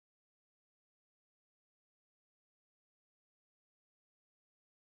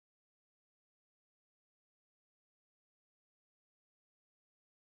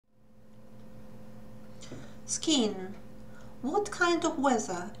Skiing. What kind of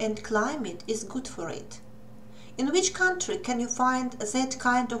weather and climate is good for it? In which country can you find that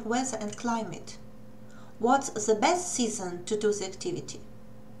kind of weather and climate? What's the best season to do the activity?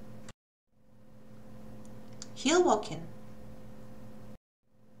 Hill walking.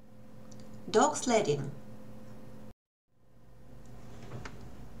 Dog sledding.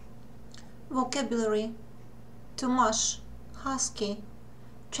 Vocabulary: to mush, husky,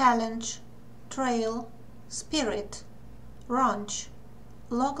 challenge, trail, spirit, ranch,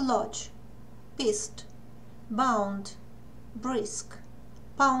 log lodge, pist, bound, brisk,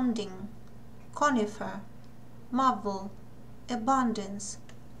 pounding, conifer, marvel, abundance,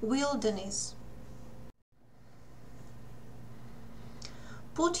 wilderness.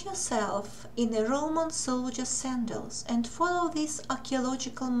 Put yourself in a Roman soldier's sandals and follow this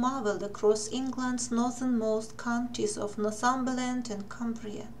archaeological marvel across England's northernmost counties of Northumberland and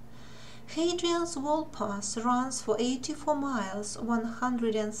Cumbria. Hadrian's Wall Pass runs for 84 miles,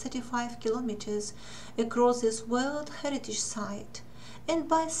 135 kilometers across this World Heritage Site, and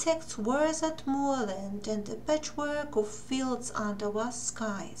bisects weathered moorland and a patchwork of fields under vast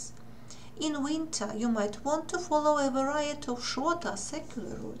skies. In winter, you might want to follow a variety of shorter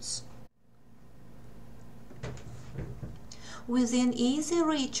circular routes. Within easy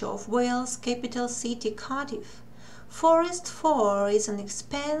reach of Wales' capital city Cardiff, Forest 4 is an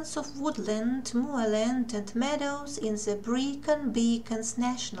expanse of woodland, moorland and meadows in the Brecon Beacons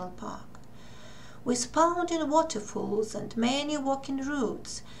National Park. With pounding waterfalls and many walking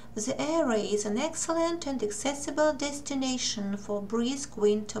routes, the area is an excellent and accessible destination for brisk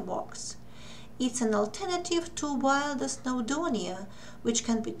winter walks. It's an alternative to wilder Snowdonia, which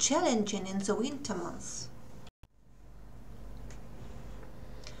can be challenging in the winter months.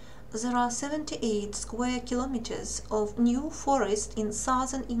 There are 78 square kilometers of new forest in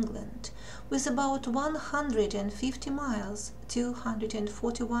southern England, with about 150 miles,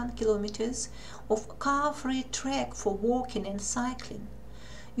 241 kilometers of car-free track for walking and cycling.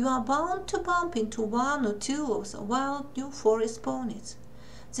 You are bound to bump into one or two of the wild New Forest ponies.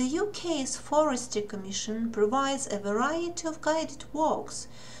 The UK's Forestry Commission provides a variety of guided walks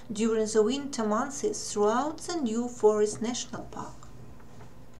during the winter months throughout the New Forest National Park.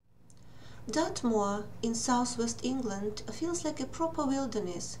 Dartmoor in southwest England feels like a proper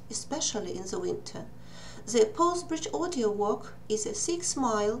wilderness, especially in the winter. The Postbridge Audio Walk is a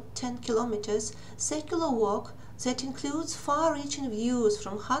 6-mile, 10 kilometers circular walk that includes far-reaching views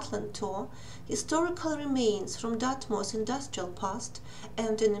from Hatland Tor, historical remains from Dartmoor's industrial past,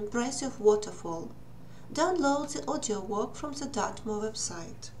 and an impressive waterfall. Download the audio walk from the Dartmoor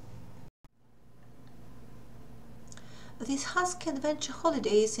website. These husky adventure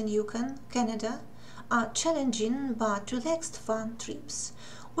holidays in Yukon, Canada, are challenging but relaxed fun trips.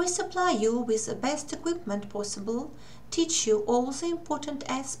 We supply you with the best equipment possible, teach you all the important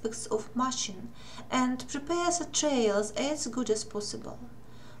aspects of mushing, and prepare the trails as good as possible.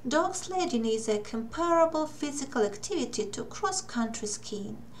 Dog sledding is a comparable physical activity to cross-country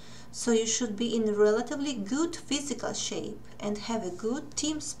skiing, so you should be in relatively good physical shape and have a good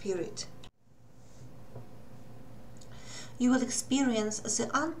team spirit. You will experience the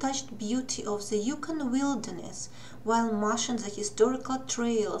untouched beauty of the Yukon wilderness while mushing the historical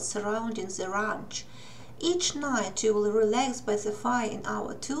trails surrounding the ranch. Each night you will relax by the fire in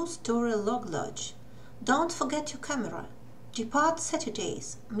our 2-story log lodge. Don't forget your camera. Depart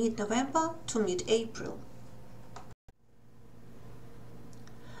Saturdays, mid-November to mid-April.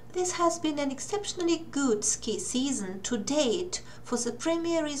 This has been an exceptionally good ski season to date for the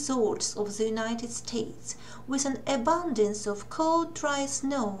premier resorts of the United States, with an abundance of cold, dry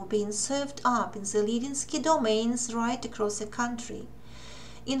snow being served up in the leading ski domains right across the country.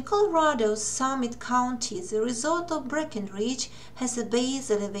 In Colorado's Summit County, the resort of Breckenridge has a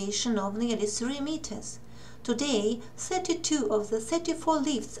base elevation of nearly 3 meters. Today, 32 of the 34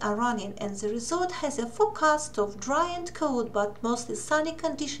 lifts are running, and the resort has a forecast of dry and cold but mostly sunny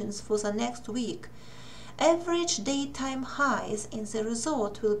conditions for the next week. Average daytime highs in the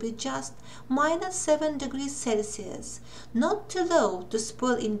resort will be just -7 degrees Celsius, not too low to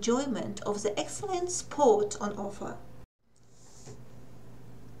spoil enjoyment of the excellent sport on offer.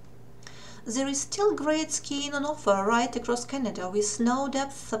 There is still great skiing on offer right across Canada, with snow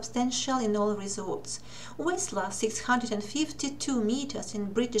depth substantial in all resorts. Whistler, 652 meters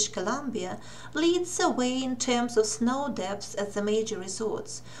in British Columbia, leads the way in terms of snow depths at the major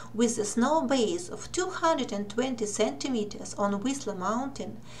resorts, with a snow base of 220 centimeters on Whistler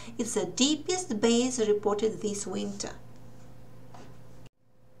Mountain. It's the deepest base reported this winter.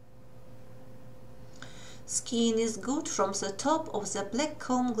 Skiing is good from the top of the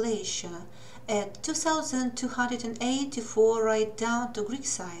Blackcomb Glacier at 2,284 right down to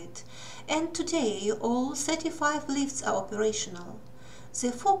Creekside, and today all 35 lifts are operational.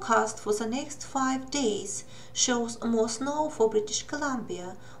 The forecast for the next 5 days shows more snow for British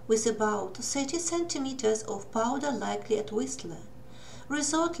Columbia, with about 30 centimeters of powder likely at Whistler.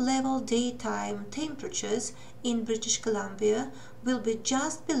 Resort level daytime temperatures in British Columbia will be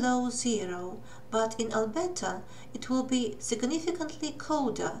just below zero, but in Alberta it will be significantly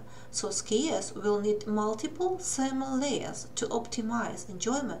colder, so skiers will need multiple thermal layers to optimize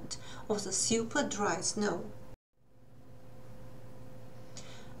enjoyment of the super dry snow.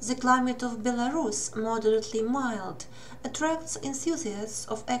 The climate of Belarus, moderately mild, attracts enthusiasts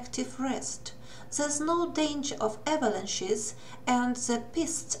of active rest. There's no danger of avalanches and the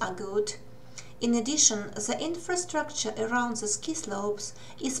pists are good. In addition, the infrastructure around the ski slopes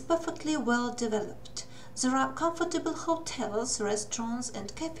is perfectly well developed. There are comfortable hotels, restaurants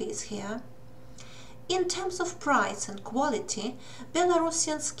and cafes here. In terms of price and quality,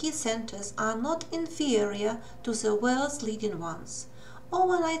 Belarusian ski centers are not inferior to the world's leading ones.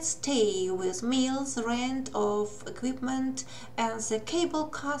 Overnight stay with meals, rent of equipment and the cable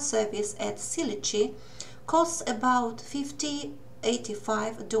car service at Silichi costs about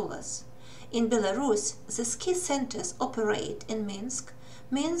 $50–85. In Belarus, the ski centers operate in Minsk,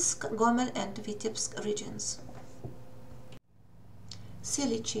 Gomel and Vitebsk regions.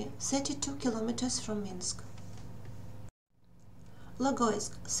 Silichi, 32 kilometers from Minsk.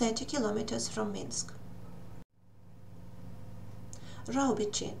 Logoisk, 30 kilometers from Minsk.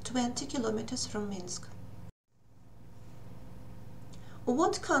 Raubichi, 20 kilometers from Minsk.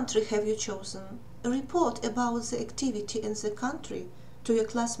 What country have you chosen? Report about the activity in the country to your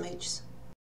classmates.